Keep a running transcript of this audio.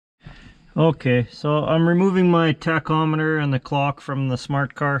Okay, so I'm removing my tachometer and the clock from the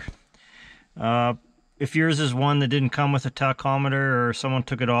smart car. If yours is one that didn't come with a tachometer or someone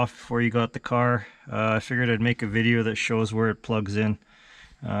took it off before you got the car, I figured I'd make a video that shows where it plugs in.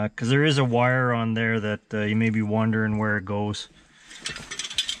 Because there is a wire on there that you may be wondering where it goes.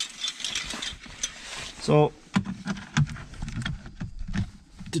 So,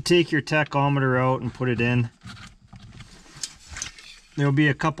 to take your tachometer out and put it in, there'll be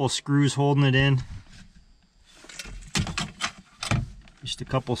a couple screws holding it in. Just a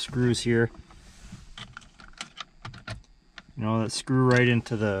couple screws here. You know, that screw right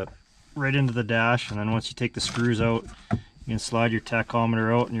into the dash, and then once you take the screws out, you can slide your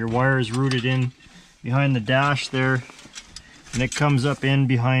tachometer out, and your wire is routed in behind the dash there, and it comes up in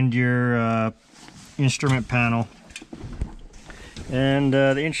behind your instrument panel. And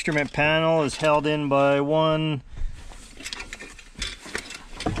the instrument panel is held in by 1,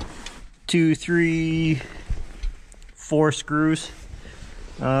 2, 3, 4 screws.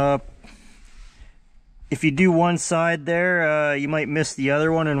 If you do one side there, you might miss the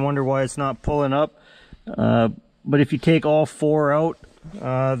other one and wonder why it's not pulling up. But if you take all 4 out,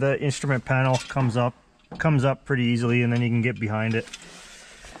 the instrument panel comes up pretty easily, and then you can get behind it.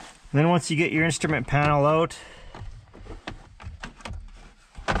 And then once you get your instrument panel out,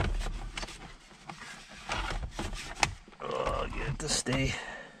 get it to stay.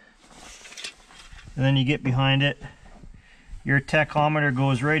 And then you get behind it. Your tachometer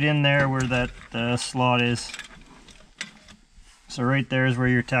goes right in there where that slot is. So right there is where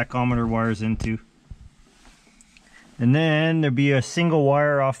your tachometer wires into. And then there'll be a single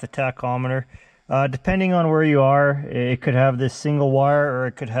wire off the tachometer. Depending on where you are, it could have this single wire or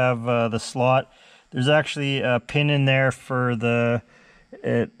it could have the slot. There's actually a pin in there for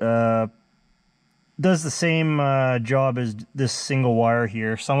it does the same job as this single wire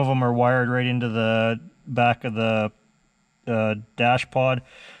here. Some of them are wired right into the back of the dash pod.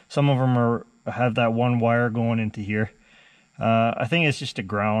 Some of them have that one wire going into here. I think it's just a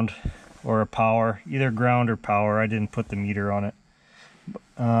ground or a power, either ground or power. I didn't put the meter on it.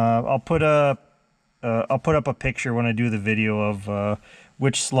 I'll put up a picture when I do the video of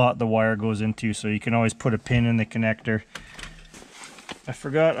which slot the wire goes into, so you can always put a pin in the connector. I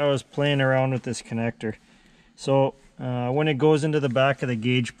forgot I was playing around with this connector. So when it goes into the back of the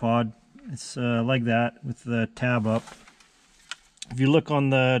gauge pod, it's like that with the tab up. If you look on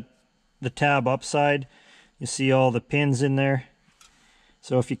the tab upside, you see all the pins in there.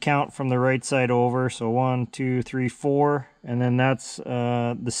 So if you count from the right side over, so 1, 2, 3, 4, and then that's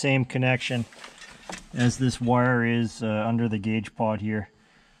the same connection as this wire is under the gauge pod here.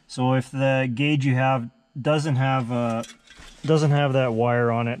 So if the gauge you have doesn't have that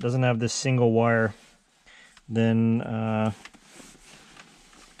wire on it, doesn't have this single wire, then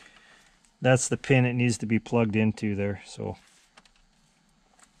that's the pin it needs to be plugged into there. So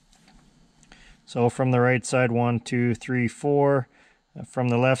from the right side, 1, 2, 3, 4. From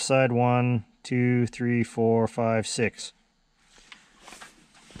the left side, 1, 2, 3, 4, 5, 6.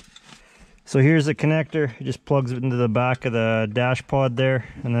 So here's the connector. It just plugs it into the back of the dash pod there,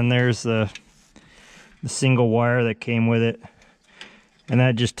 and then there's the single wire that came with it, and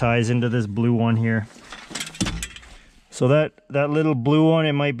that just ties into this blue one here. So that little blue one,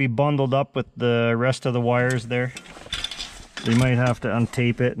 it might be bundled up with the rest of the wires there. So you might have to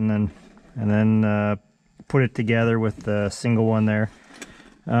untape it and then put it together with the single one there.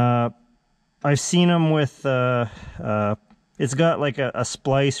 I've seen them with it's got like a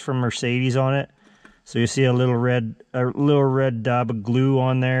splice from Mercedes on it, so you see a little red dab of glue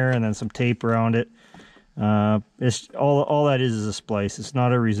on there and then some tape around it. It's all that is a splice. It's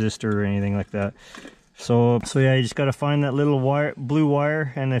not a resistor or anything like that. So yeah, you just got to find that little blue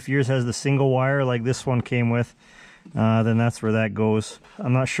wire, and if yours has the single wire like this one came with, then that's where that goes.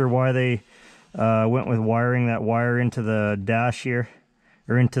 I'm not sure why they went with wiring that wire into the dash here,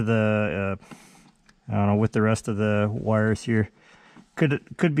 or into the I don't know, with the rest of the wires here.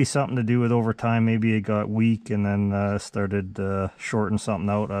 Could be something to do with over time. Maybe it got weak and then started shorting something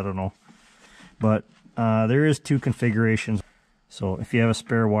out. I don't know. But there is 2 configurations. So if you have a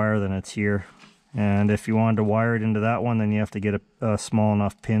spare wire, then it's here. And if you wanted to wire it into that one, then you have to get a small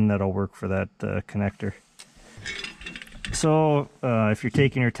enough pin that'll work for that connector. So if you're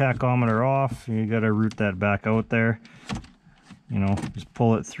taking your tachometer off, you got to route that back out there. You know, just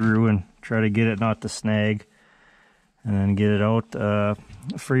pull it through and try to get it not to snag, and then get it out.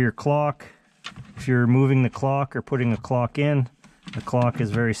 For your clock, if you're moving the clock or putting a clock in, the clock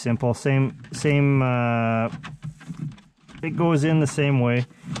is very simple. Same. It goes in the same way.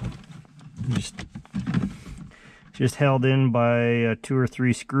 Just just held in by 2 or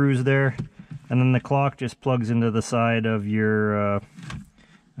 3 screws there, and then the clock just plugs into the side of your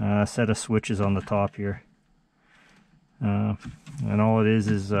set of switches on the top here. And all it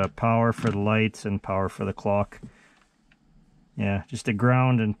is power for the lights and power for the clock. Yeah, just a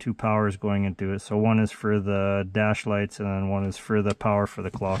ground and 2 powers going into it. So one is for the dash lights and then one is for the power for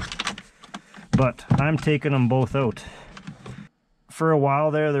the clock. But I'm taking them both out. For a while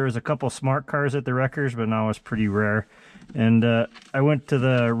there was a couple smart cars at the wreckers, but now it's pretty rare. And I went to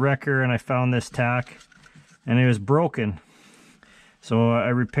the wrecker and I found this tack and it was broken. So I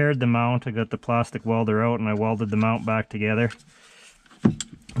repaired the mount. I got the plastic welder out and I welded the mount back together.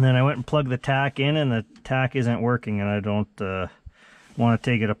 And then I went and plugged the tack in, and the tack isn't working, and I don't want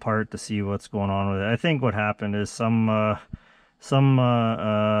to take it apart to see what's going on with it. I think what happened is some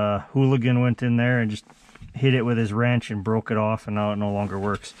hooligan went in there and just hit it with his wrench and broke it off, and now it no longer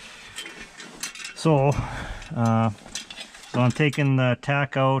works. So, I'm taking the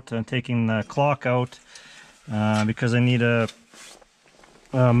tack out and taking the clock out because I need a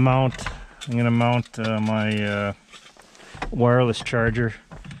mount. I'm going to mount my wireless charger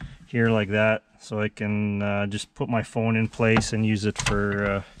here like that, so I can just put my phone in place and use it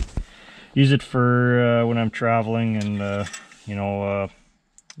for when I'm traveling, and you know,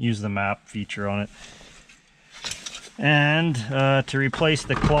 use the map feature on it. And to replace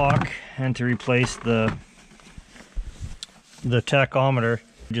the clock and to replace the tachometer,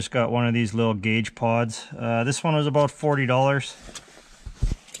 I just got one of these little gauge pods. This one was about $40.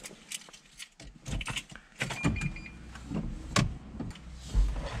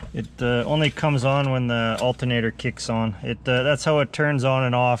 It only comes on when the alternator kicks on. That's how it turns on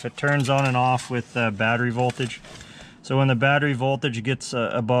and off. It turns on and off with battery voltage. So when the battery voltage gets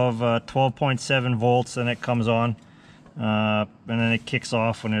above 12.7 volts, then it comes on. And then it kicks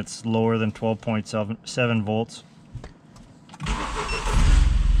off when it's lower than 12.7 volts. So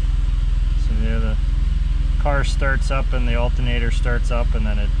yeah, the car starts up and the alternator starts up, and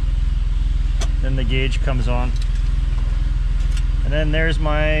then the gauge comes on. And then there's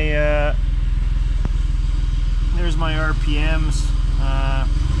my RPMs.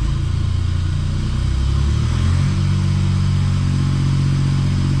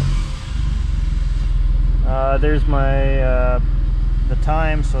 There's my the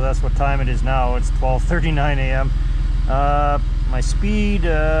time, so that's what time it is now. It's 12:39 a.m. My speed,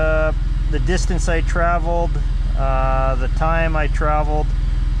 the distance I traveled, the time I traveled,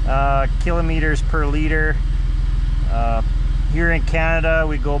 kilometers per liter. Here in Canada,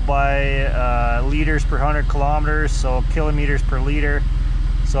 we go by liters per 100 kilometers, so kilometers per liter.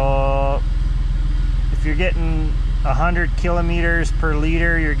 So if you're getting 100 kilometers per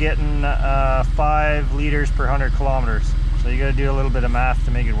liter, you're getting 5 liters per 100 kilometers. So you got to do a little bit of math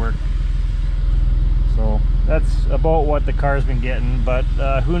to make it work. So that's about what the car's been getting, but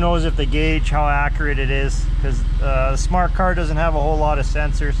who knows if the gauge, how accurate it is, because the smart car doesn't have a whole lot of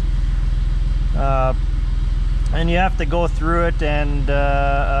sensors. And you have to go through it and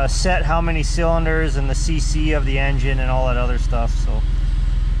set how many cylinders and the cc of the engine and all that other stuff. So,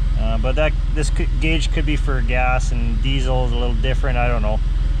 but this gauge could be for gas, and diesel is a little different. I don't know,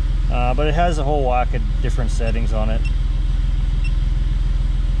 but it has a whole whack of different settings on it.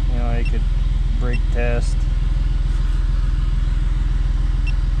 You know, you could brake test.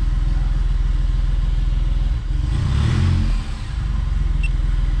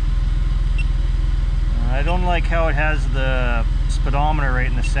 I don't like how it has the speedometer right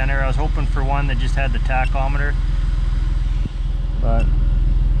in the center. I was hoping for one that just had the tachometer, but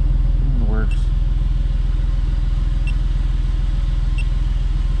it works.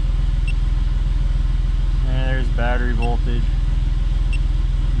 And there's battery voltage,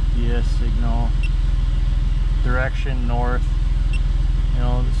 GPS signal, direction north. You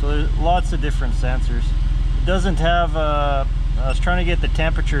know, so there's lots of different sensors. It doesn't have I was trying to get the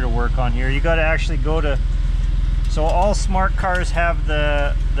temperature to work on here. You got to actually go to, so all smart cars have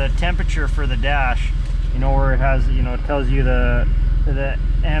the temperature for the dash, you know, where it has, you know, it tells you the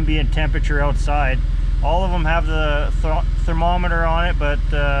ambient temperature outside. All of them have the thermometer on it, but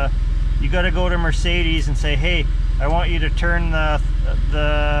you got to go to Mercedes and say, hey, I want you to turn the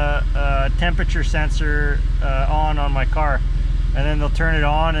temperature sensor on my car. And then they'll turn it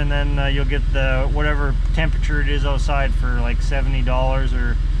on, and then you'll get the whatever temperature it is outside for like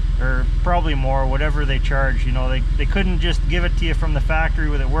 $70 or probably more, whatever they charge. You know, they couldn't just give it to you from the factory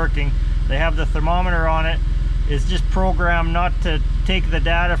with it working. They have the thermometer on it. It's just programmed not to take the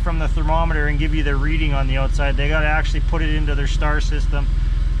data from the thermometer and give you the reading on the outside. They got to actually put it into their star system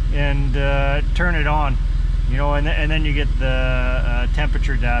and turn it on. You know, and then you get the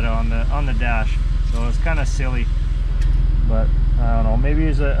temperature data on the dash. So it's kind of silly. But I don't know, maybe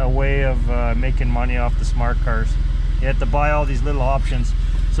it's a way of making money off the smart cars. You have to buy all these little options.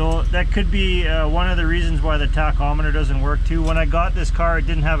 So that could be one of the reasons why the tachometer doesn't work too. When I got this car, it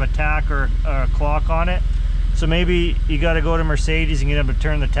didn't have a tach or a clock on it. So maybe you got to go to Mercedes and get them to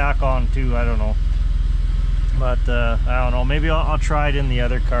turn the tach on too. I don't know. But I don't know. Maybe I'll try it in the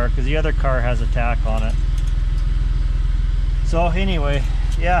other car, because the other car has a tach on it. So anyway,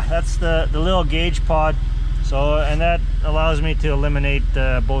 yeah, that's the little gauge pod. So, and that allows me to eliminate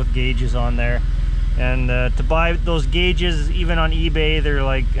both gauges on there. And to buy those gauges, even on eBay, they're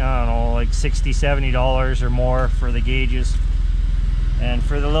like, I don't know, like $60–70 or more for the gauges. And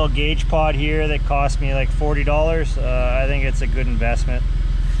for the little gauge pod here that cost me like $40, I think it's a good investment.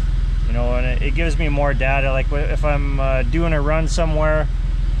 You know, and it gives me more data. Like if I'm doing a run somewhere,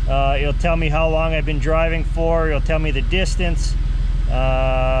 it'll tell me how long I've been driving for. It'll tell me the distance.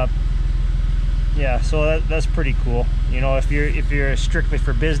 Yeah, so that's pretty cool. You know, if you're strictly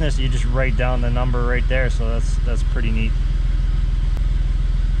for business, you just write down the number right there. So that's pretty neat.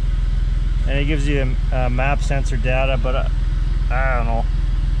 And it gives you map sensor data, but I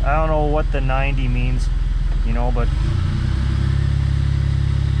don't know what the 90 means. You know, but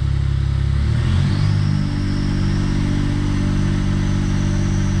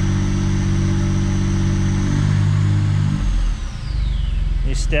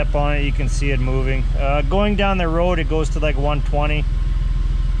you step on it, you can see it moving. Going down the road, it goes to like 120.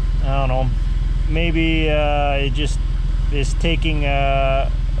 I don't know, maybe it just is taking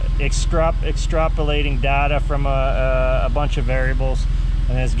extrapolating data from a bunch of variables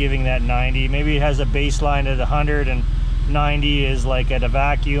and is giving that 90. Maybe it has a baseline at 100 and 90 is like at a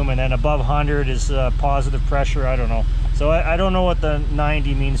vacuum, and then above 100 is positive pressure. I don't know. So I don't know what the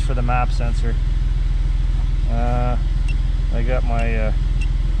 90 means for the map sensor. I got my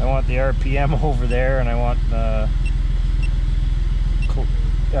I want the RPM over there, and I want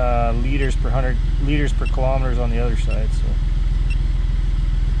liters per kilometers on the other side. So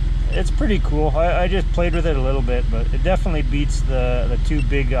it's pretty cool. I just played with it a little bit, but it definitely beats the two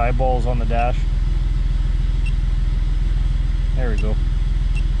big eyeballs on the dash. There we go.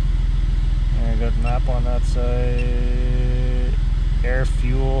 And I got map on that side. Air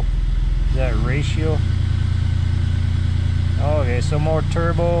fuel. Is that ratio? Okay, so more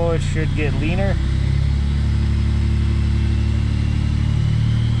turbo, it should get leaner.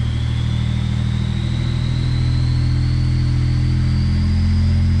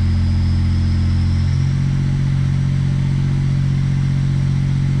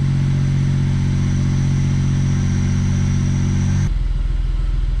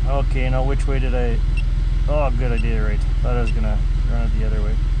 Okay, now which way did I... Oh, good, I did it right. Thought I was gonna run it the other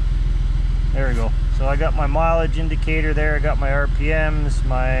way. There we go. So I got my mileage indicator there, I got my RPMs,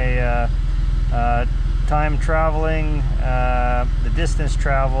 my time traveling, the distance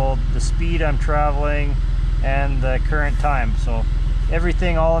traveled, the speed I'm traveling, and the current time. So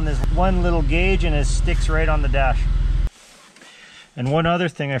everything all in this one little gauge, and it sticks right on the dash. And one other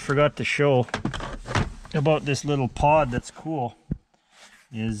thing I forgot to show about this little pod that's cool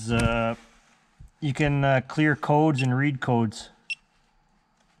is you can clear codes and read codes.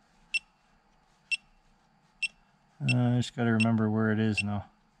 I just got to remember where it is now.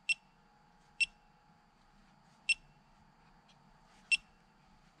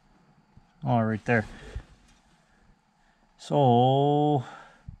 Oh, right there. So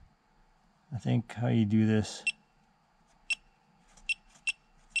I think how you do this,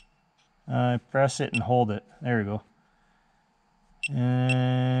 press it and hold it. There we go.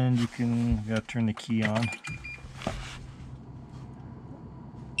 And you can gotta turn the key on.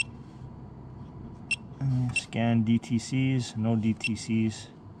 Scan DTCs, no DTCs,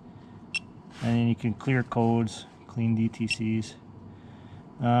 and then you can clear codes, clean DTCs.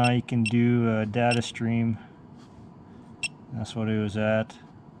 You can do a data stream. That's what it was at.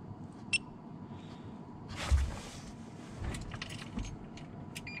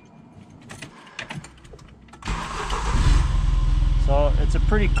 So it's a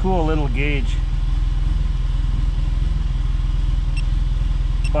pretty cool little gauge,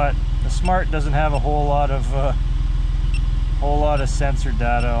 but the Smart doesn't have a whole lot of sensor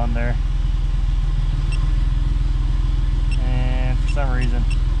data on there, and for some reason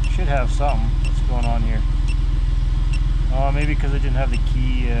it should have something. What's going on here? Oh, maybe because I didn't have the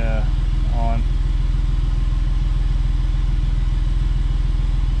key on.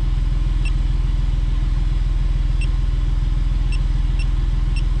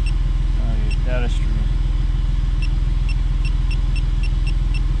 Data stream.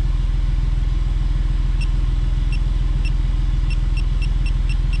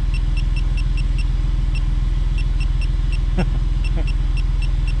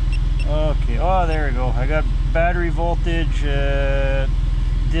 Okay, oh there we go. I got battery voltage,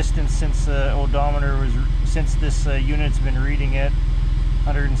 distance since the odometer was, since this unit's been reading it,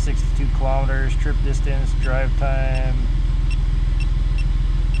 162 kilometers, trip distance, drive time.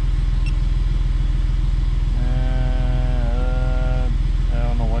 I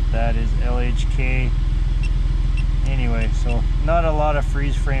don't know what that is, LHK. Anyway, so not a lot of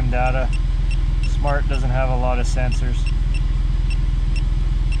freeze frame data. Smart doesn't have a lot of sensors.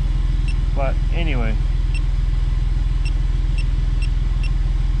 But anyway.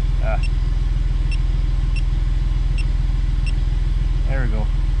 There we go.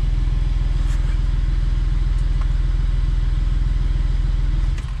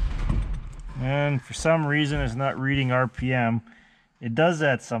 And for some reason it's not reading RPM. It does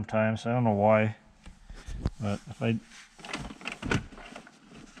that sometimes, I don't know why. But if I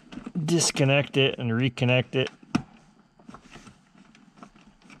disconnect it and reconnect it.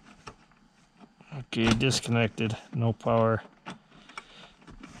 Okay, disconnected, no power.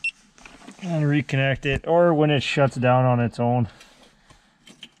 And reconnect it, or when it shuts down on its own.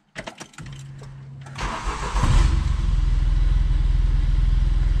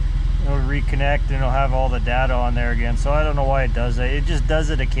 It'll reconnect and it'll have all the data on there again. So I don't know why it does that. It just does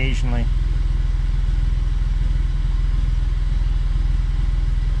it occasionally.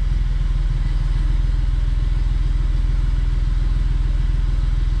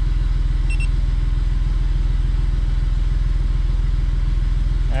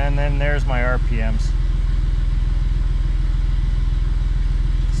 And then there's my RPMs.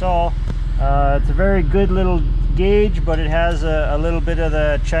 So it's a very good little gauge, but it has a little bit of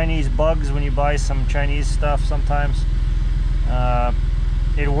the Chinese bugs when you buy some Chinese stuff sometimes.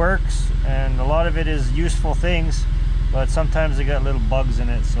 It works, and a lot of it is useful things, but sometimes it got little bugs in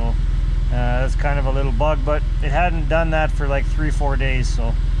it, so that's kind of a little bug. But it hadn't done that for like 3-4 days,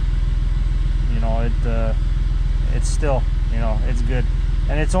 so you know, it's still, you know, it's good.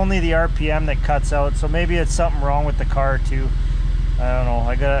 And it's only the RPM that cuts out, so maybe it's something wrong with the car too. I don't know.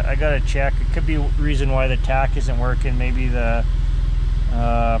 I gotta check. It could be a reason why the tach isn't working. Maybe the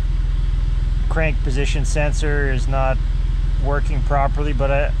crank position sensor is not working properly.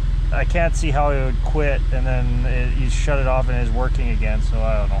 But I can't see how it would quit and then you shut it off and it's working again. So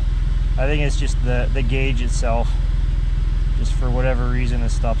I don't know. I think it's just the gauge itself. Just for whatever reason, it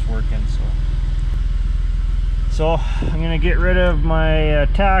stops working. So I'm gonna get rid of my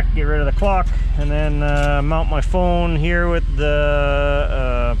tach, get rid of the clock, and then mount my phone here with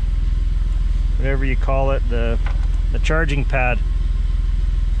the whatever you call it, the charging pad.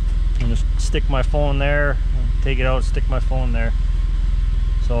 And just stick my phone there, take it out, stick my phone there.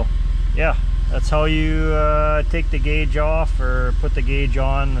 So yeah, that's how you take the gauge off or put the gauge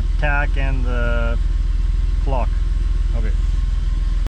on, the tach and the